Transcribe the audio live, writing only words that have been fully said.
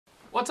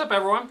What's up,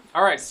 everyone?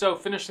 All right, so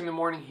finishing the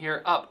morning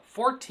here up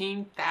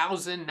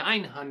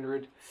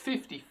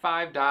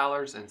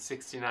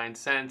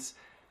 $14,955.69,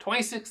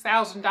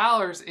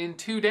 $26,000 in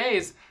 2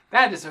 days.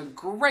 That is a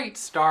great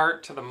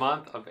start to the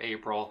month of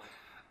April.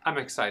 I'm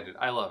excited.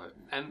 I love it.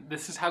 And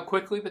this is how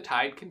quickly the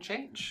tide can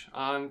change.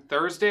 On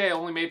Thursday, I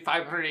only made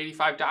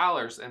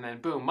 $585, and then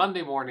boom,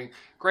 Monday morning,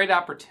 great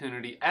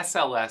opportunity,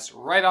 SLS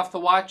right off the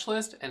watch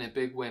list, and a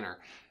big winner.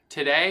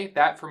 Today,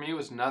 that for me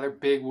was another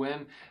big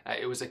win.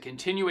 It was a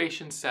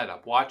continuation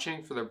setup,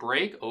 watching for the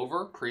break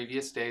over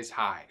previous day's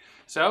high.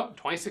 So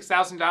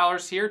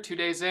 $26,000 here, 2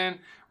 days in.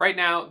 Right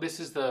now, this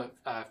is the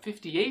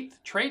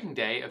 58th trading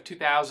day of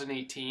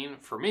 2018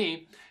 for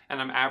me,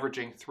 and I'm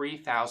averaging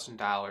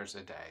 $3,000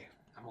 a day.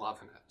 I'm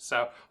loving it.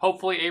 So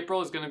hopefully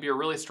April is going to be a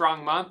really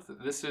strong month.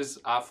 This is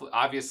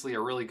obviously a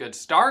really good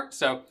start.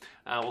 So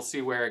we'll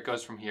see where it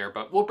goes from here.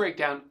 But we'll break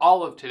down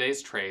all of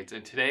today's trades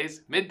in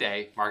today's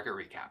midday market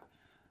recap.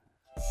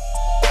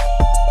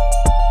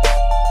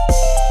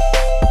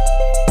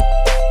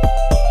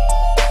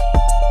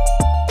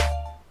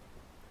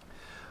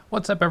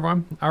 What's up,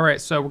 everyone? All right,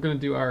 so we're going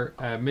to do our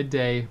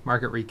midday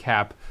market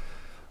recap.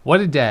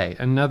 What a day.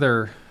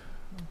 Another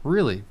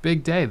really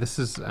big day. This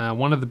is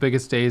one of the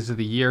biggest days of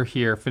the year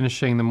here,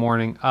 finishing the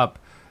morning up.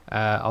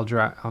 I'll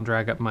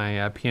drag up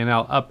my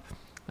P&L up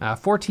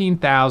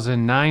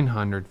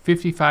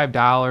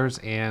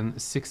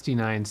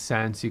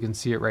 $14,955.69. You can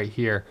see it right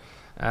here.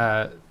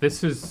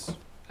 This is,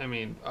 I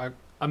mean, an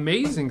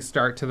amazing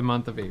start to the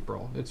month of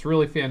April. It's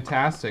really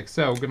fantastic.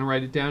 So we're going to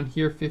write it down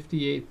here,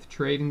 58th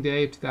trading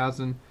day of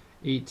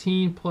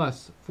 2018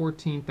 plus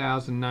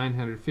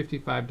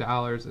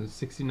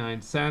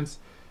 $14,955.69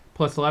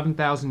 plus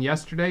 $11,000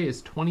 yesterday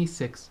is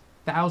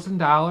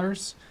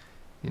 $26,000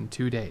 in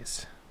 2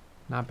 days.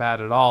 Not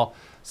bad at all.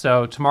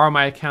 So tomorrow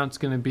my account's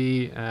going to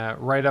be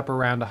right up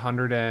around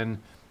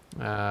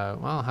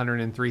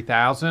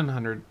 103,000,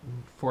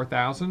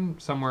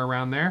 104,000, somewhere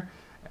around there.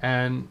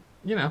 And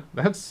you know,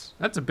 that's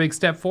a big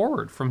step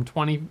forward from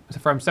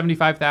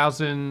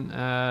 75,000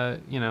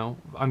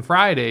 on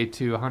Friday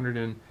to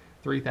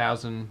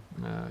 103,000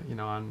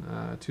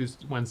 on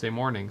Wednesday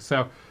morning.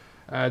 So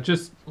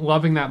just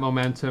loving that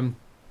momentum.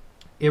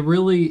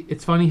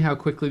 It's funny how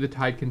quickly the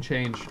tide can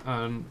change.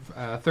 On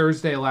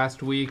Thursday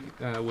last week,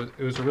 it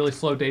was a really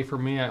slow day for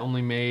me. I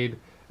only made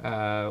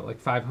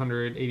like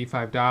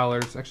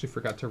 $585. Actually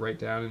forgot to write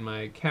down in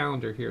my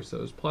calendar here. So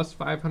it was plus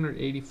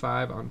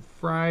 585 on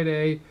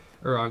Friday,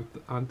 or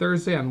on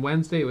Thursday. On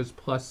Wednesday it was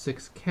plus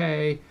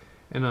 6K,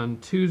 and on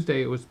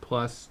Tuesday it was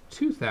plus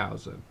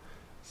 2,000.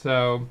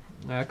 So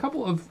a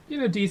couple of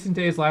decent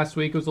days last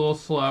week. It was a little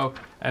slow,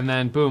 and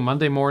then boom,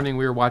 Monday morning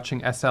we were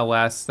watching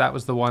SLS. That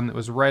was the one that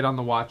was right on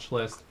the watch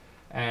list,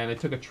 and I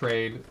took a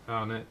trade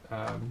on it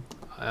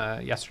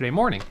yesterday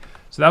morning.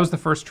 So that was the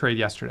first trade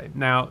yesterday.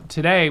 Now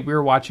today we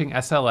were watching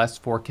SLS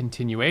for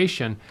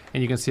continuation,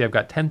 and you can see I've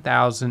got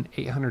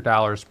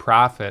 $10,800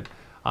 profit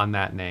on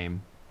that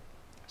name.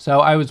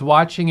 So I was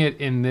watching it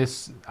in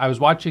this. I was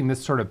watching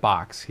this sort of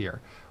box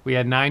here. We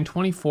had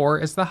 924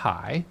 as the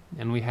high,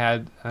 and we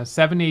had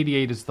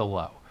 788 as the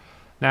low.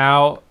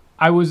 Now,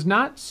 I was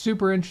not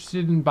super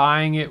interested in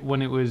buying it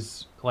when it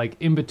was like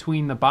in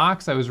between the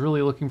box. I was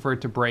really looking for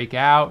it to break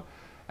out.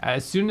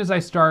 As soon as I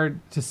started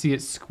to see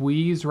it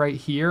squeeze right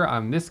here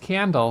on this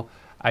candle,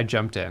 I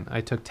jumped in. I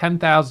took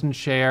 10,000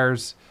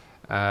 shares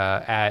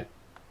at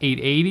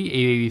 880,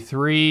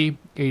 883,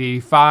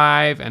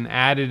 885, and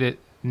added it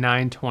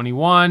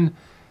 921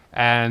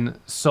 and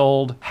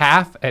sold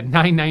half at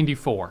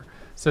 994.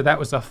 So that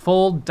was a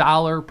full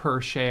 $1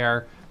 per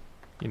share,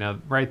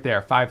 right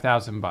there,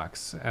 5,000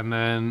 bucks. And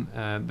then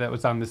that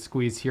was on the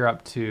squeeze here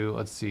up to,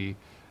 let's see,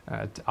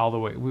 all the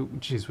way, we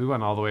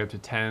went all the way up to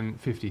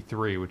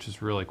 1053, which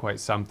is really quite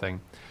something.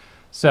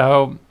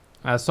 So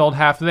sold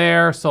half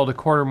there, sold a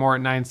quarter more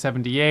at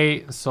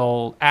 978,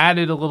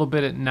 added a little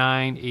bit at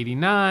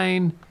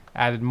 989,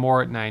 added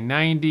more at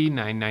 990,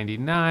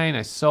 999,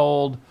 I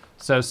sold.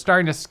 So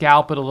starting to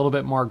scalp it a little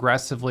bit more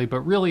aggressively, but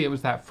really it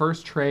was that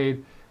first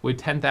trade with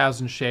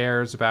 10,000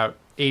 shares, about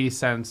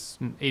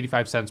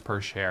 85 cents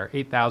per share,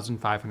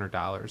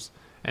 $8,500.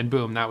 And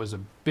boom, that was a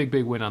big,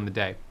 big win on the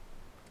day.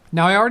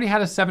 Now I already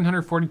had a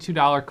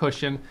 $742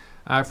 cushion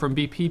from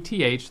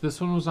BPTH.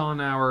 This one was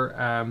on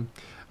our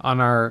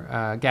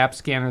gap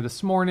scanner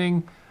this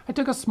morning. I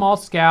took a small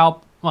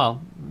scalp.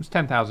 Well, it was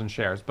 10,000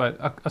 shares, but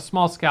a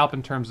small scalp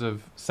in terms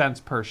of cents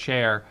per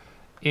share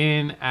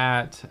in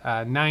at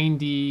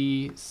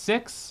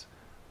 96,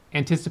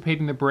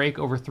 anticipating the break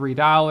over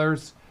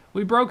 $3.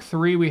 We broke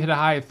 3, we hit a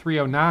high of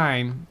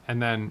 309, and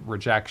then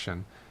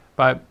rejection.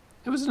 But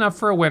it was enough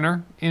for a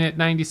winner. In at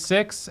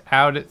 96,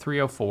 out at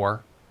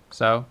 304.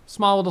 So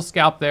small little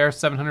scalp there,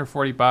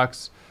 740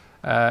 bucks.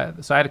 So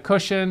I had a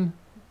cushion,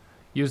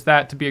 used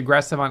that to be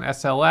aggressive on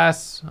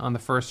SLS on the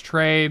first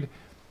trade.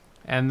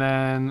 And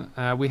then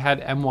we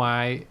had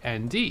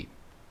MYND.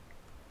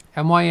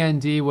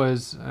 MYND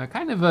was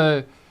kind of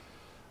a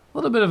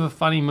little bit of a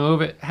funny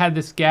move. It had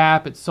this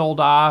gap, it sold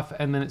off,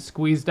 and then it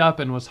squeezed up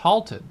and was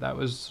halted. That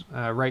was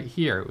right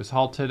here. It was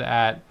halted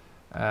at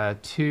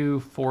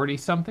 240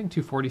 something,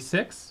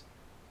 246.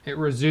 It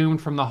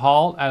resumed from the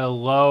halt at a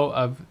low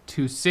of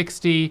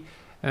 260.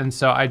 And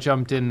so I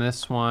jumped in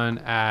this one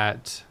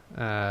at,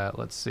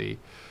 let's see,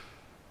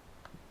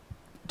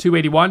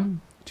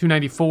 281,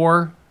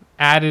 294,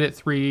 added at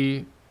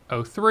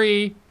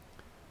 303,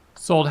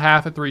 sold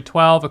half at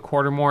 312, a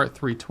quarter more at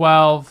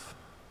 312,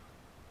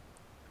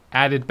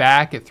 added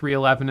back at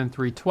 311 and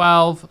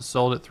 312,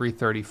 sold at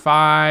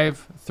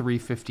 335,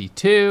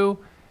 352,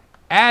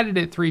 added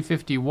at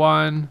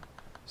 351,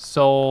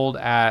 sold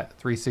at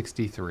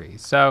 363.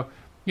 So,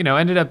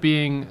 ended up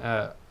being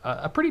a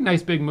pretty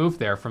nice big move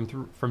there from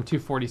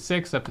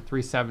 246 up to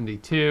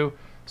 372.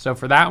 So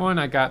for that one,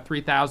 I got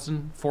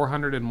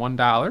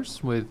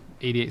 $3,401 with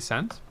 88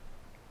 cents.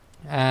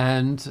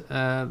 And,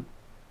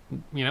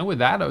 with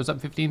that, I was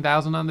up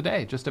 15,000 on the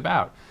day, just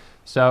about.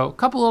 So a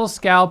couple little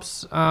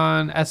scalps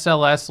on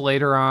SLS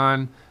later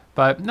on,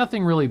 but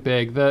nothing really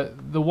big.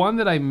 The one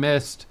that I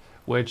missed,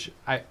 which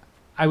I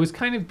was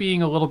kind of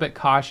being a little bit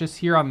cautious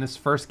here on this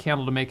first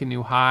candle to make a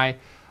new high.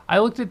 I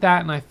looked at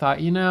that and I thought,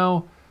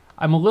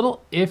 I'm a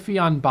little iffy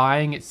on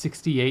buying at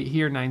 68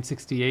 here,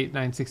 968,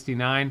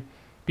 969,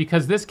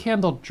 because this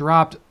candle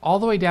dropped all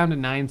the way down to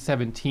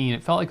 917.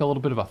 It felt like a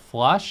little bit of a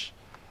flush,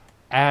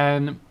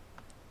 and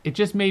it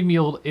just made me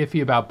a little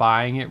iffy about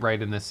buying it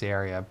right in this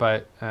area.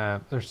 But,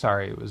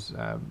 sorry, it was,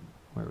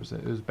 where was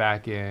it? It was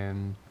back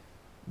in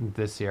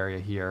this area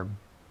here.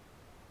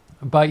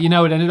 But, it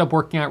ended up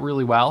working out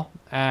really well,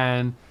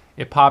 and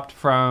it popped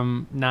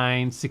from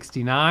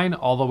 969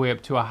 all the way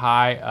up to a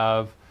high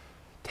of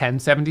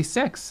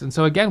 1076. And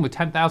so again, with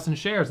 10,000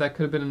 shares, that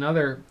could have been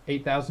another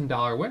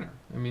 $8,000 winner.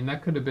 I mean,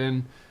 that could have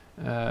been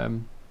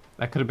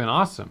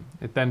awesome.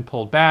 It then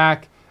pulled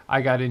back.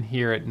 I got in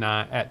here at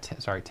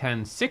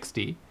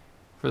 1060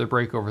 for the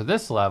break over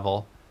this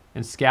level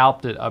and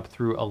scalped it up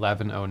through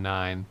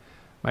 1109.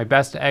 My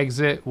best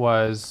exit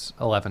was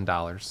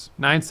 $11,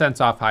 9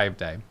 cents off high of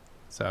day.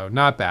 So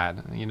not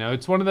bad.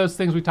 It's one of those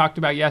things we talked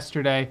about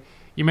yesterday.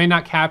 You may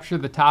not capture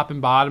the top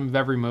and bottom of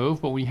every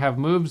move, but when you have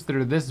moves that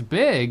are this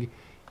big,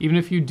 even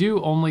if you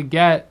do only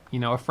get,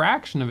 a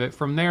fraction of it,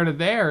 from there to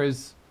there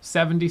is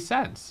 70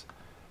 cents.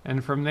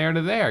 And from there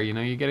to there,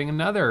 you're getting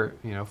another,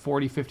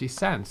 40, 50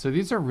 cents. So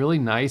these are really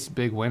nice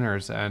big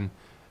winners. And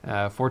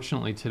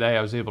fortunately today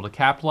I was able to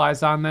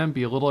capitalize on them,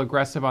 be a little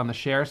aggressive on the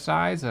share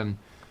size, and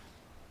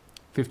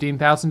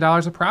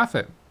 $15,000 of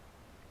profit.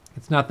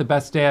 It's not the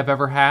best day I've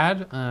ever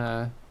had.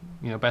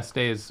 Best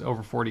day is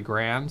over 40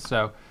 grand.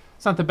 So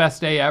it's not the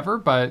best day ever,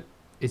 but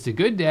it's a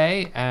good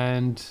day,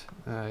 and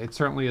it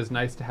certainly is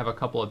nice to have a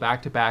couple of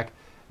back-to-back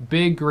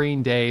big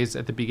green days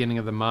at the beginning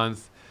of the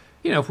month.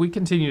 If we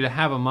continue to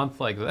have a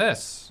month like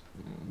this,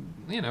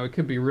 it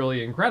could be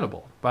really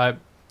incredible. But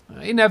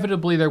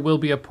inevitably, there will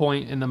be a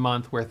point in the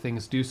month where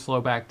things do slow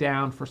back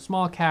down for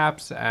small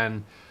caps,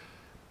 and,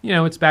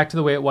 it's back to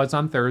the way it was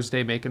on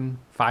Thursday, making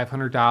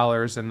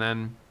 $500, and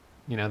then,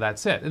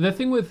 that's it. And the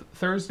thing with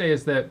Thursday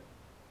is that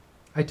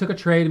I took a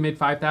trade and made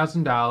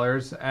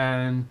 $5,000,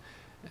 and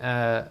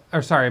I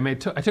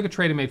took a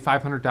trade and made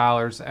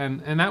 $500,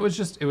 and that was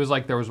just, it was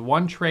like there was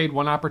one trade,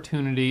 one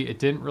opportunity. It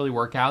didn't really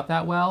work out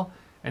that well,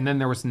 and then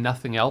there was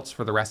nothing else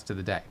for the rest of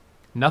the day.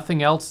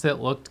 Nothing else that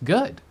looked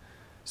good.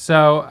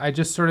 So I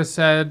just sort of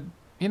said,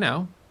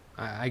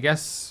 I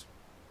guess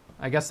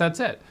that's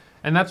it.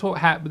 And that's what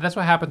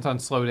happens on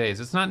slow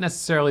days. It's not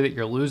necessarily that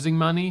you're losing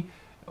money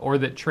or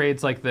that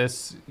trades like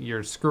this,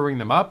 you're screwing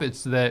them up.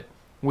 It's that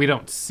we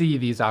don't see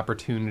these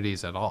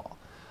opportunities at all.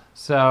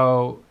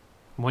 So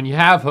when you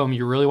have them,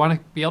 you really want to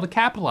be able to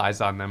capitalize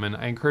on them. And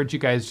I encourage you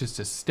guys just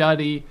to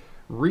study,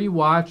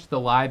 rewatch the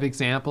live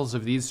examples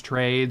of these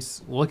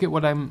trades, look at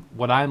what I'm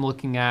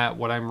looking at,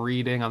 what I'm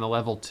reading on the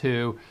level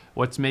 2,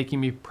 what's making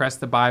me press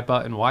the buy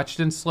button, watch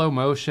it in slow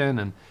motion,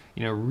 and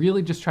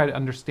really just try to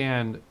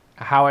understand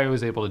how I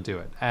was able to do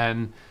it.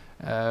 And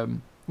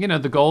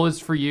the goal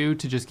is for you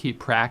to just keep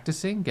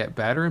practicing, get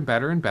better and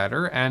better and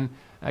better, and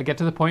get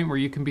to the point where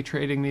you can be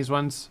trading these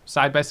ones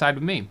side by side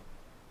with me.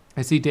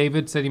 I see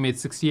David said he made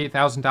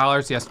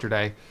 $68,000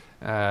 yesterday.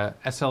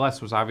 SLS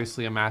was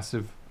obviously a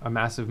massive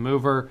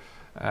mover.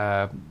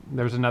 There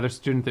was another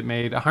student that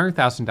made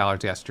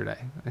 $100,000 yesterday,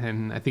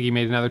 and I think he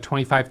made another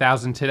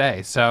 $25,000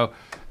 today. So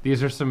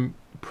these are some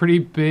pretty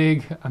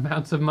big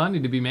amounts of money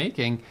to be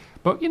making.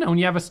 But when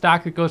you have a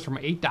stock that goes from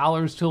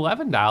 $8 to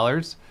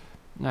 $11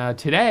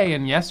 today,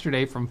 and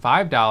yesterday from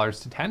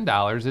 $5 to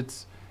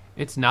 $10,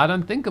 it's not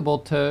unthinkable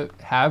to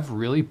have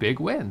really big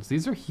wins.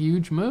 These are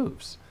huge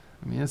moves.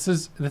 I mean,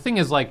 the thing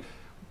is, like,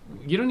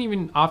 you don't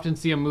even often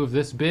see a move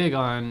this big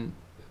on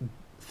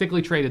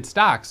thickly traded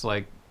stocks.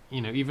 Like,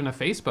 even a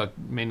Facebook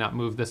may not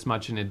move this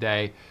much in a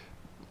day.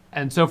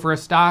 And so for a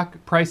stock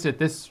priced at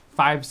this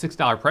 $5,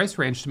 $6 price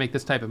range to make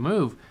this type of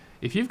move,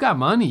 if you've got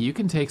money, you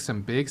can take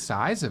some big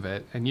size of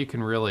it, and you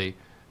can really,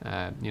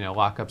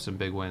 lock up some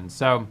big wins.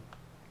 So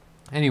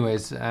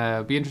anyways,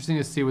 be interesting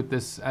to see what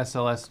this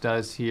SLS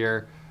does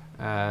here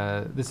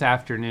this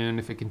afternoon.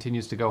 If it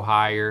continues to go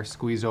higher,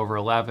 squeeze over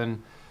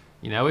 11,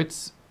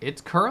 it's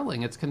it's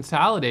curling, it's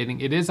consolidating.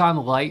 It is on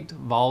light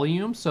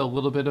volume, so a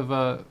little bit of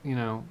a,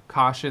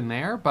 caution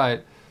there,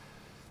 but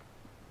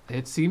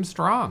it seems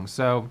strong.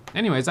 So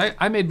anyways,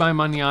 I made my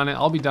money on it.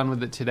 I'll be done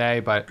with it today,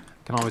 but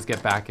can always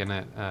get back in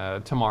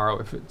it tomorrow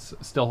if it's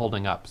still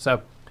holding up.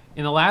 So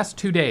in the last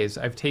 2 days,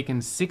 I've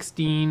taken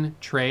 16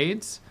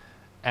 trades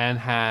and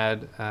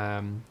had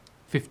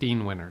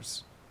 15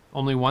 winners.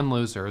 Only one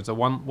loser. It's a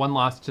one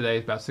loss today,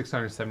 about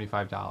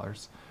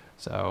 $675.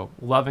 So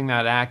loving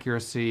that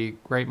accuracy,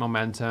 great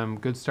momentum,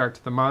 good start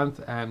to the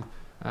month, and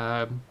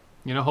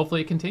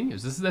hopefully it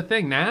continues. This is the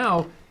thing.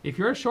 Now, if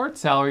you're a short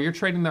seller, you're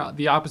trading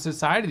the opposite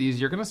side of these,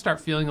 you're going to start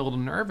feeling a little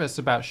nervous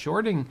about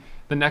shorting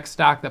the next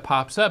stock that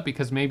pops up,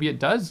 because maybe it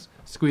does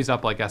squeeze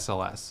up like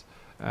SLS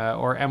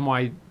or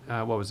MYND.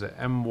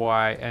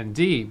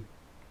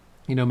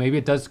 Maybe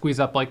it does squeeze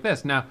up like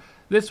this. Now,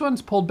 this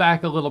one's pulled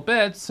back a little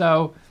bit,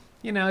 so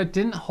it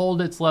didn't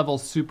hold its level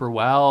super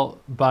well,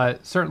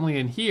 but certainly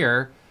in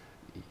here,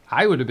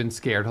 I would have been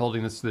scared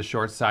holding this to the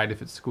short side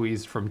if it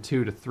squeezed from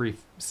 2 to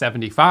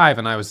 375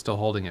 and I was still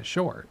holding it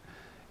short.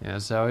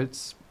 So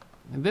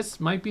this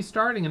might be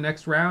starting a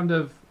next round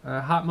of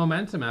hot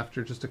momentum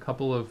after just a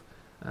couple of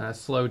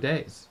slow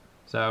days.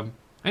 So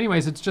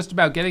anyways, it's just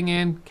about getting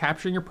in,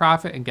 capturing your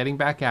profit, and getting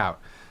back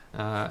out.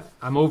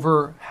 I'm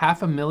over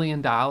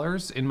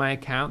 $500,000 in my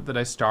account that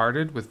I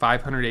started with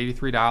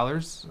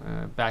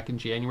 $583 back in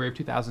January of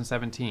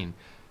 2017.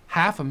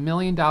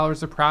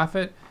 $500,000 of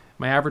profit.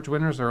 My average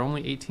winners are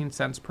only 18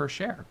 cents per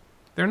share.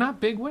 They're not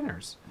big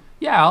winners.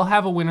 Yeah, I'll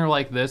have a winner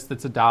like this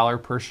that's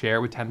 $1 per share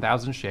with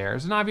 10,000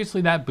 shares, and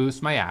obviously that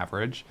boosts my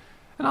average.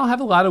 And I'll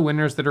have a lot of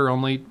winners that are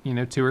only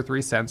 2 or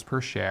 3 cents per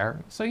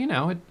share. So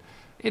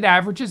it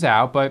averages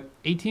out, but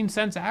 18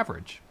 cents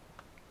average.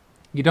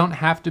 You don't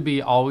have to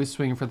be always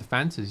swinging for the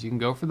fences. You can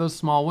go for those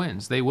small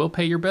wins. They will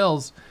pay your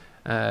bills,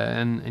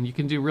 and you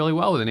can do really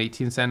well with an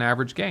 18-cent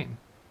average gain.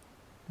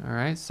 All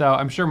right, so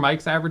I'm sure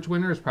Mike's average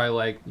winner is probably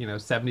like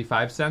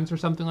 75 cents or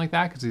something like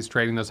that, because he's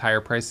trading those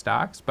higher priced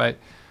stocks. But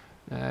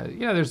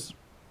there's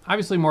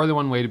obviously more than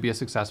one way to be a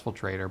successful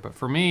trader. But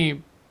for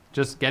me,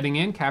 just getting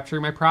in,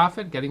 capturing my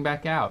profit, getting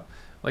back out.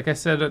 Like I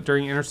said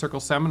during Inner Circle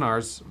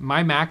seminars,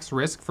 my max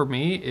risk for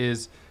me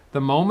is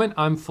the moment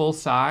I'm full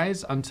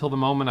size until the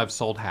moment I've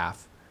sold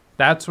half.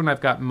 That's when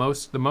I've got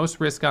the most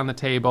risk on the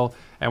table.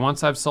 And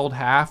once I've sold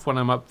half, when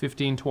I'm up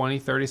 15, 20,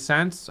 30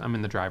 cents, I'm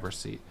in the driver's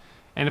seat.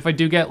 And if I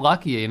do get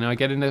lucky, I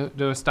get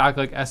into a stock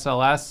like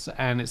SLS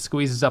and it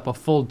squeezes up a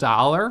full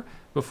 $1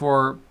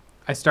 before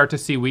I start to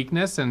see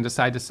weakness and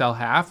decide to sell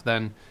half,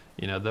 then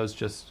those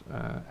just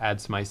add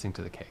some icing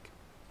to the cake.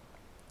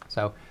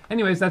 So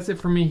anyways, that's it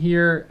for me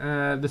here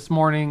this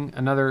morning.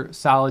 Another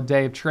solid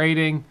day of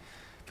trading,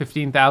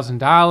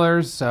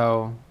 $15,000.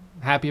 So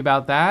happy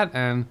about that,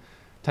 and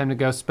time to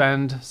go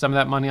spend some of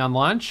that money on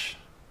lunch.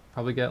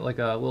 Probably get like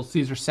a little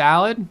Caesar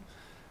salad.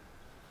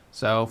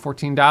 So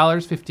 $14,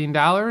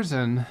 $15,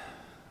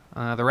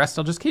 and the rest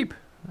I'll just keep.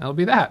 That'll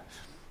be that.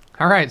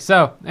 All right,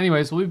 so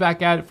anyways, we'll be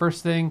back at it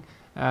first thing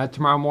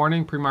tomorrow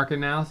morning, pre-market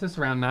analysis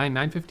around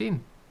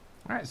 9:15.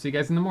 All right, see you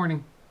guys in the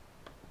morning.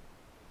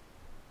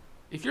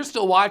 If you're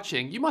still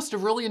watching, you must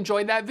have really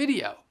enjoyed that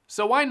video.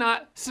 So why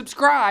not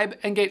subscribe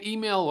and get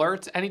email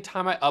alerts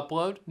anytime I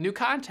upload new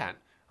content?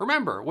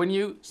 Remember, when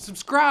you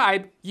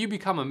subscribe, you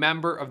become a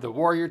member of the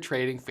Warrior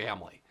Trading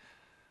family.